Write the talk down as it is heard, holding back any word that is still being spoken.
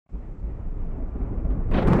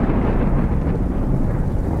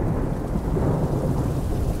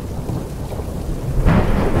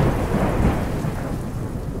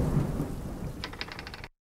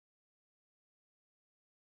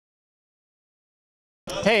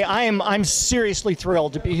Hey, I'm seriously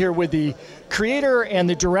thrilled to be here with the creator and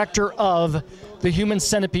the director of the Human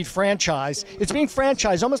Centipede franchise. It's being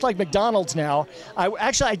franchised almost like McDonald's now.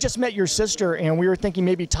 I just met your sister, and we were thinking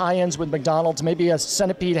maybe tie-ins with McDonald's, maybe a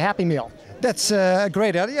Centipede Happy Meal. That's a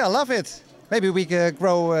great idea. I love it. Maybe we could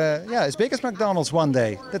grow as big as McDonald's one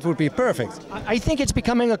day. That would be perfect. I think it's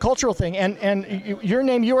becoming a cultural thing. And your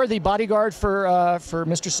name, you are the bodyguard for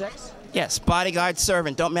Mr. Six? Yes, bodyguard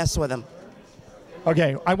servant. Don't mess with him.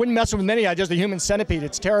 Okay, I wouldn't mess with any. I just the Human Centipede.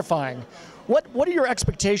 It's terrifying. What are your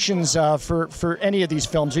expectations for any of these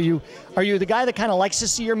films? Are you the guy that kind of likes to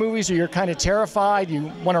see your movies, or you're kind of terrified?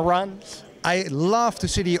 You want to run? I love to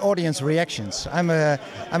see the audience reactions. I'm a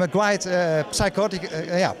quite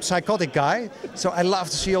psychotic guy, so I love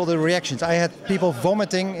to see all the reactions. I had people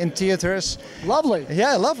vomiting in theaters. Lovely.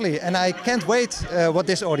 Yeah, lovely. And I can't wait what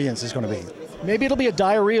this audience is going to be. Maybe it'll be a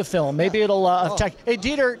diarrhea film. Maybe it'll attack. Hey,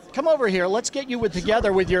 Dieter, come over here. Let's get you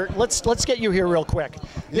together with your. Let's get you here real quick,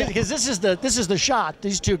 because this is the shot.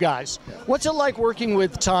 These two guys. What's it like working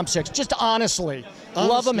with Tom Six? Just honestly,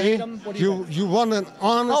 love him, hate him. What do you think? You want an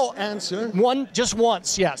honest answer? Just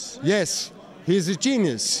once, yes. Yes, he's a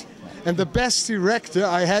genius, and the best director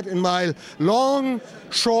I had in my long,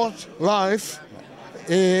 short life.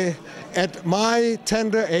 At my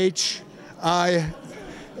tender age, I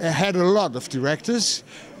had a lot of directors,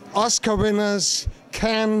 Oscar winners,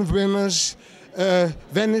 Cannes winners,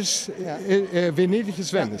 Venice, Venedig is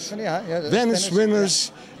Venice. Venice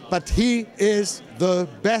winners, but he is the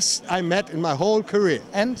best I met in my whole career.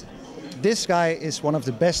 And this guy is one of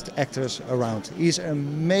the best actors around. He's an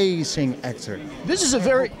amazing actor. This is a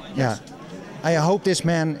very... Yeah. I hope this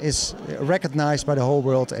man is recognized by the whole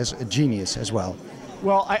world as a genius as well.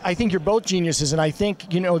 Well, I think you're both geniuses, and I think,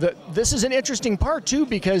 that this is an interesting part, too,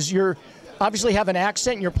 because you're obviously have an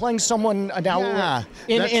accent, and you're playing someone now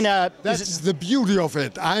That's the beauty of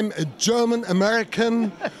it. I'm a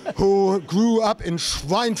German-American who grew up in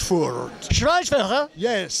Schweinfurt. Schweinfurt?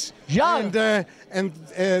 Yes. Yeah. And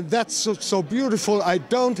that's so beautiful. I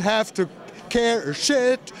don't have to care a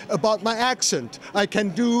shit about my accent. I can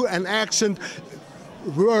do an accent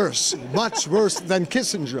worse, much worse than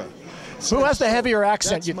Kissinger. Who has the heavier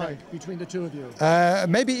accent, you think, between the two of you?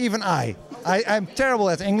 Maybe even I'm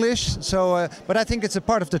terrible at English, so but I think it's a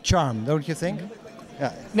part of the charm, don't you think?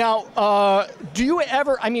 Yeah. Now, do you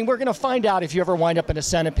ever, we're going to find out if you ever wind up in a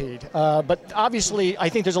centipede, but obviously I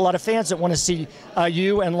think there's a lot of fans that want to see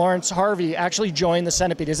you and Lawrence Harvey actually join the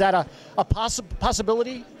centipede. Is that a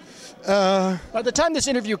possibility? By the time this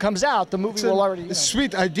interview comes out, the movie will already... It's a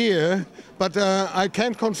sweet idea, but I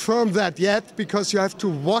can't confirm that yet because you have to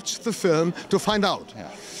watch the film to find out. Yeah.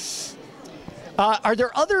 Are there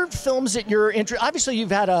other films that you're interested? Obviously, you've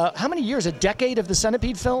had how many years? A decade of the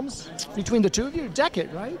Centipede films between the two of you? A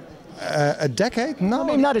decade, right? A decade? No,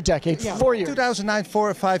 maybe not a decade. Yeah. 4 years. 2009, 4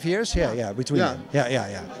 or 5 years. Yeah, between them.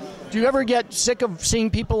 Yeah. Do you ever get sick of seeing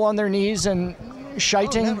people on their knees and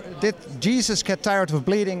shiting? Oh, did Jesus get tired of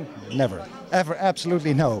bleeding? Never. Ever,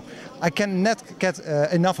 absolutely no. I cannot get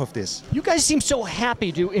enough of this. You guys seem so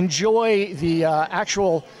happy to enjoy the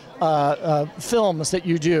actual films that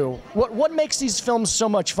you do. What makes these films so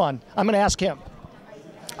much fun? I'm going to ask him.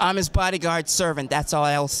 I'm his bodyguard servant. That's all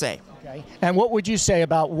I'll say. Okay. And what would you say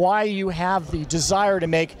about why you have the desire to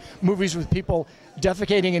make movies with people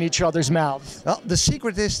defecating in each other's mouths? Well, the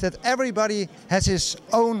secret is that everybody has his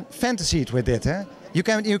own fantasy with it. Eh? You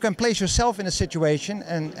can place yourself in a situation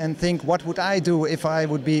and think, what would I do if I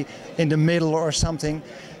would be in the middle or something?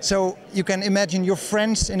 So you can imagine your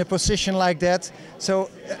friends in a position like that. So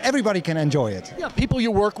everybody can enjoy it. Yeah, people you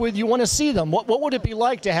work with, you want to see them. What would it be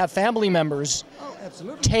like to have family members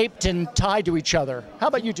taped and tied to each other? How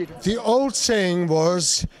about you, Dieter? The old saying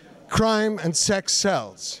was, crime and sex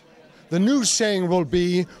sells. The new saying will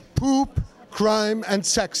be, poop, crime, and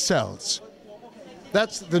sex sells.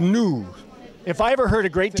 That's the new. If I ever heard a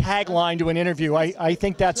great tagline to an interview, I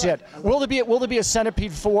think that's it. Will there be a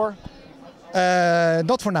Centipede 4?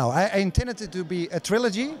 Not for now. I intended it to be a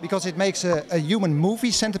trilogy because it makes a human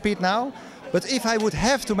movie Centipede now. But if I would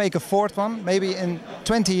have to make a fourth one, maybe in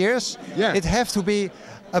 20 years, it'd have to be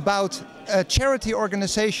about a charity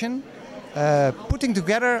organization putting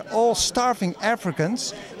together all starving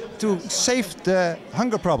Africans to save the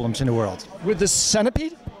hunger problems in the world. With the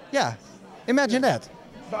centipede? Yeah, imagine that.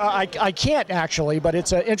 I can't actually, but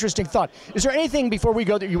it's an interesting thought. Is there anything before we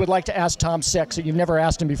go that you would like to ask Tom Six that you've never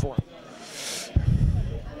asked him before?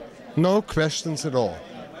 No questions at all.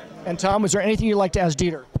 And Tom, was there anything you'd like to ask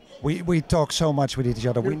Dieter? We talk so much with each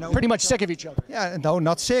other. We're pretty much sick of each other. Yeah, no,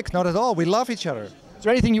 not sick, not at all. We love each other. Is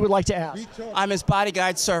there anything you would like to ask? I'm his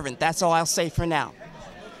bodyguard servant. That's all I'll say for now.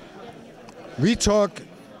 We talk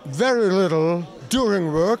very little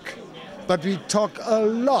during work, but we talk a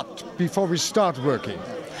lot before we start working.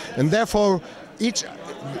 And therefore,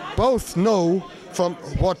 both know from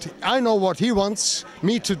what I know what he wants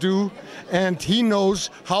me to do, and he knows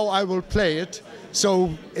how I will play it. So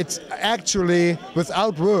it's actually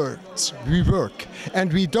without words we work,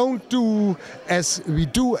 and we do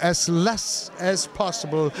as less as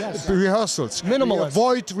possible rehearsals. Minimalist. We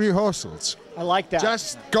avoid rehearsals. I like that.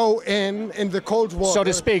 Just go in the cold water, so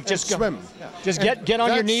to speak. Just swim. Just get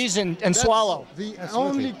on your knees and swallow. The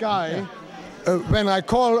only guy. When I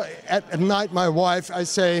call at night my wife, I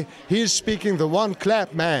say, he's speaking the one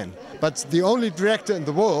clap man. But the only director in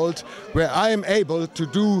the world where I am able to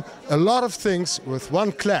do a lot of things with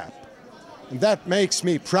one clap. And that makes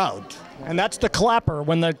me proud. And that's the clapper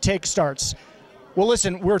when the take starts. Well,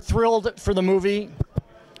 listen, we're thrilled for the movie.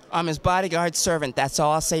 I'm his bodyguard servant. That's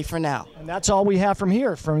all I'll say for now. And that's all we have from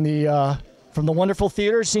here, from the wonderful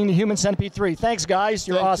theater, seeing the Human Centipede III. Thanks, guys.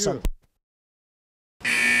 You're awesome. You.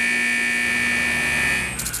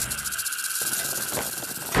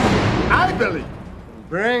 I believe in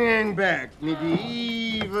bringing back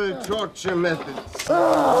medieval torture methods. Human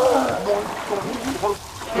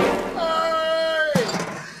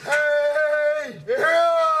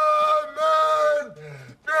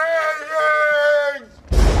beings!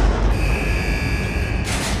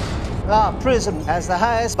 Our prison has the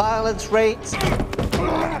highest violence rates,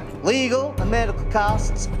 legal and medical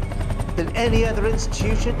costs than any other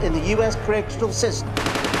institution in the U.S. correctional system.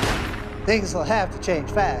 Things will have to change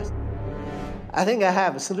fast. I think I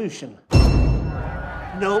have a solution.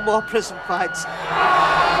 No more prison fights.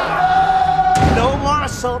 No more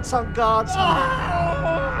assaults on guards.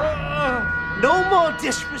 No more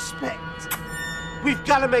disrespect. We've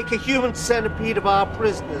got to make a human centipede of our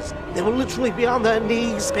prisoners. They will literally be on their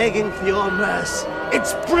knees begging for your mercy.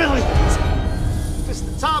 It's brilliant.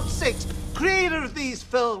 Mr. Tom Six, creator of these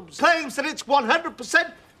films, claims that it's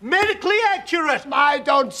 100% medically accurate. I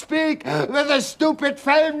don't speak with a stupid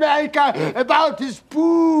filmmaker about his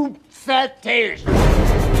boob fetish.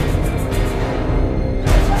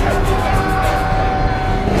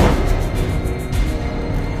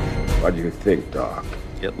 What do you think, Doc?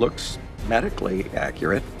 It looks medically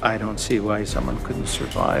accurate. I don't see why someone couldn't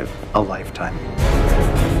survive a lifetime.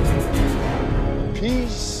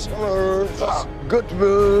 Peace on earth,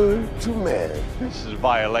 goodwill to men. This is a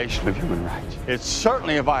violation of human rights. It's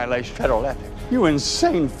certainly a violation of federal ethics. You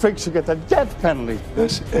insane freaks who get the death penalty.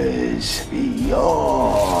 This is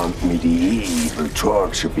beyond medieval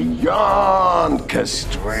torture, beyond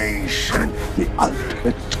castration, the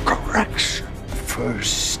ultimate correction.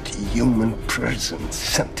 First human prison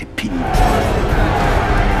centipede.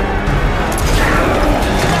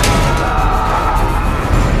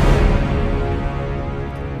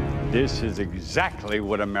 This is exactly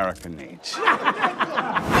what America needs.